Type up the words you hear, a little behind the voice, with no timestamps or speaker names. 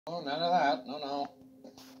Oh, none of that. No, no.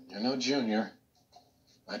 You're no junior.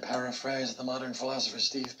 I paraphrase the modern philosopher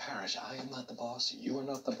Steve Parish. I am not the boss. You are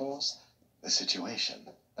not the boss. The situation.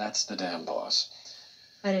 That's the damn boss.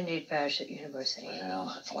 I didn't read Parish at university.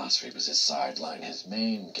 Well, philosophy was his sideline. His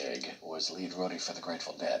main gig was lead roadie for the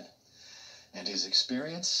Grateful Dead. And his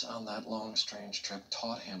experience on that long, strange trip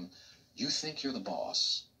taught him, you think you're the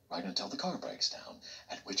boss, right until the car breaks down,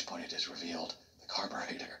 at which point it is revealed the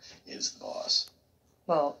carburetor is the boss.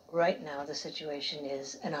 Well, right now the situation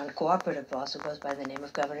is an uncooperative boss who goes by the name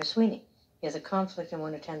of Governor Sweeney. He has a conflict and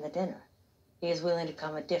won't attend the dinner. He is willing to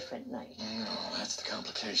come a different night. No, that's the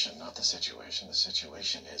complication, not the situation. The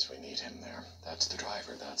situation is we need him there. That's the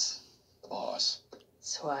driver. That's the boss.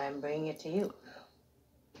 That's why I'm bringing it to you.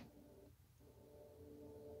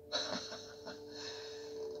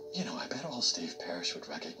 You know, I bet old Steve Parrish would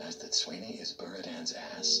recognize that Sweeney is Buridan's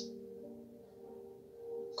ass.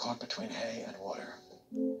 Caught between hay and water.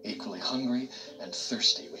 Equally hungry and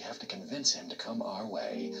thirsty. We have to convince him to come our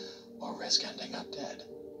way or risk ending up dead.